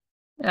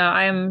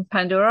I am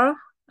Pandora.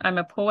 I'm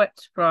a poet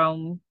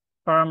from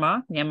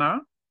Burma, Myanmar.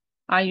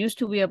 I used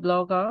to be a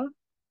blogger,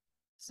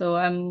 so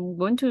I'm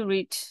going to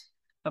read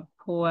a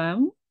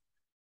poem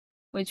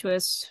which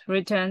was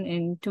written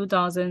in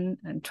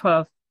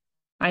 2012.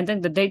 I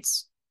think the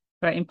date's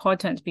very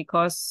important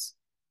because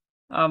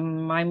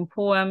my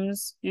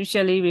poems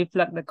usually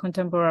reflect the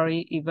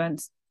contemporary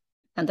events.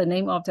 And the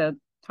name of the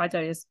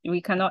title is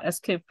We Cannot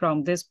Escape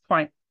from This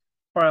Point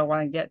for a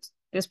While Yet.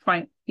 This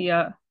point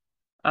here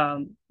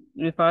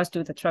refers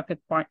to the traffic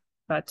point,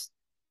 but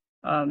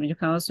you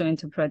can also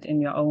interpret in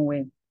your own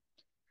way.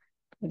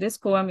 This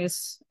poem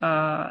is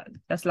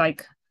just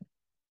like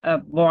a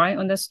boy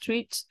on the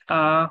street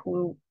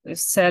who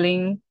is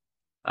selling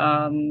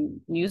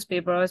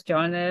newspapers,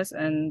 journals,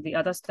 and the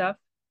other stuff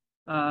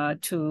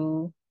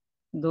to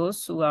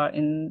those who are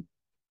in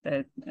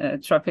the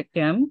traffic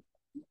jam.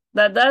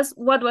 That's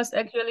what was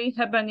actually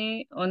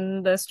happening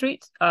on the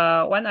street.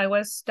 When I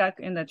was stuck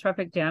in the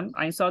traffic jam,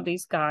 I saw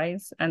these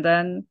guys, and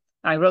then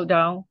I wrote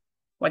down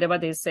whatever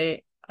they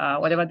say,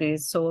 whatever they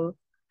sold.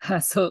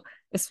 So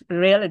it's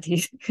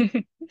reality.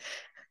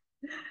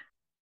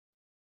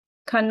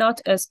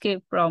 Cannot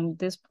escape from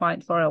this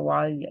point for a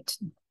while yet.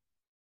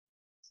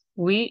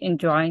 We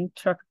enjoy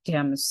traffic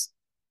jams.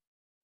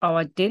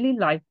 Our daily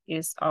life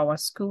is our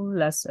school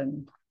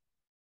lesson.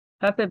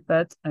 Have a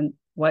bed and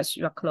wash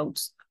your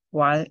clothes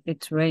while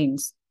it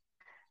rains.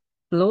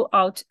 Blow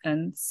out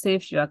and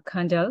save your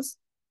candles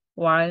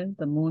while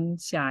the moon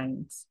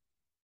shines.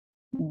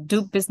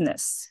 Do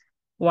business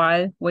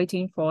while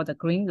waiting for the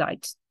green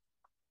light.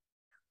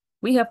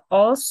 We have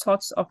all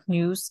sorts of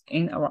news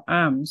in our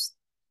arms.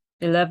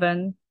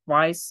 11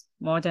 wise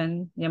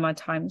modern Myanmar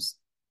times.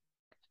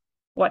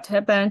 What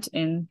happened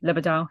in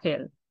Lebanon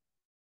Hill?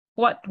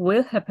 What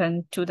will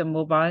happen to the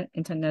mobile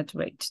internet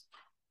rate?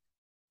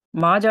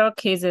 Murder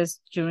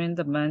cases during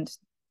the month.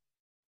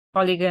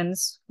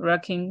 Hooligans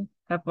wreaking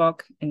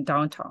havoc in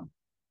downtown.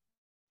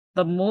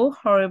 The more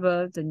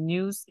horrible the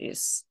news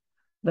is,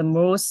 the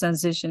more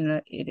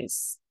sensational it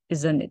is,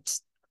 isn't it?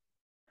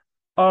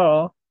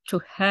 Or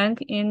to hang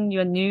in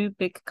your new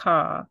big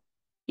car,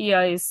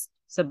 here is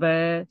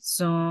Sabe,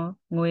 Sun,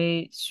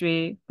 Ngui,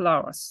 Shui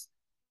flowers.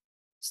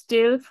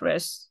 Still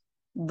fresh,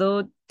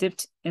 though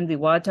dipped in the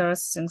water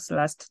since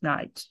last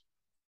night.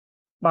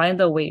 By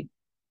the way,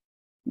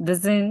 the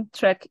Zen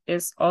track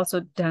is also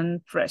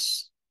done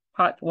fresh.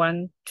 Part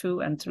 1,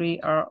 2, and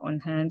 3 are on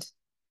hand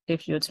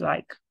if you'd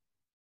like.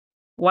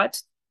 What?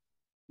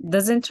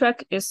 The Zen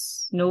track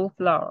is no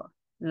flower.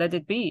 Let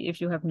it be if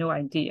you have no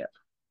idea.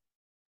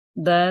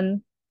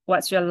 Then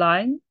what's your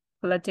line?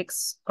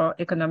 Politics or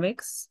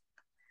economics?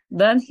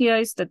 Then here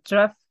is the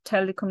draft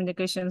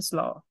telecommunications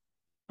law.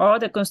 Or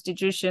the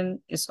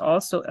constitution is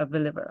also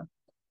available.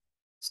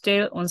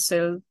 Still on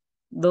sale,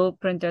 though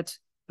printed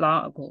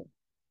long ago.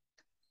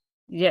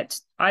 Yet,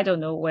 I don't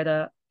know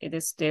whether it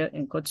is still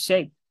in good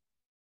shape.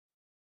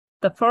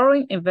 The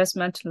foreign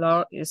investment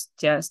law is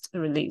just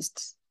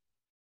released,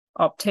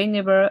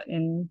 obtainable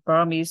in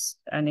Burmese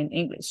and in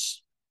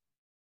English.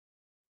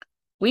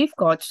 We've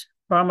got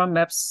Burma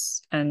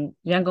maps and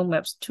Yangon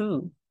maps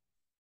too.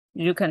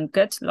 You can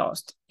get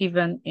lost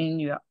even in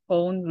your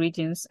own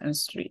regions and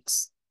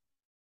streets.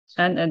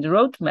 And a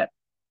road map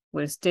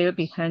will still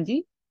be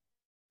handy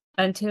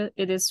until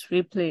it is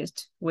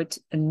replaced with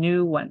a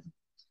new one.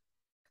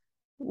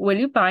 Will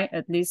you buy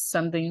at least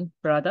something,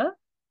 brother?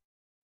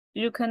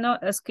 You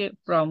cannot escape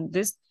from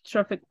this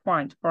traffic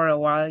point for a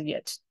while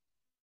yet.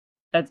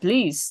 At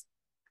least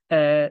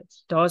a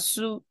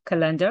Dosu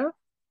calendar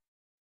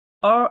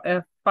or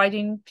a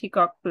fighting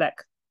peacock flag,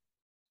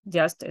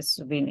 just a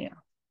souvenir.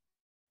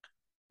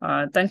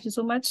 Thank you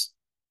so much.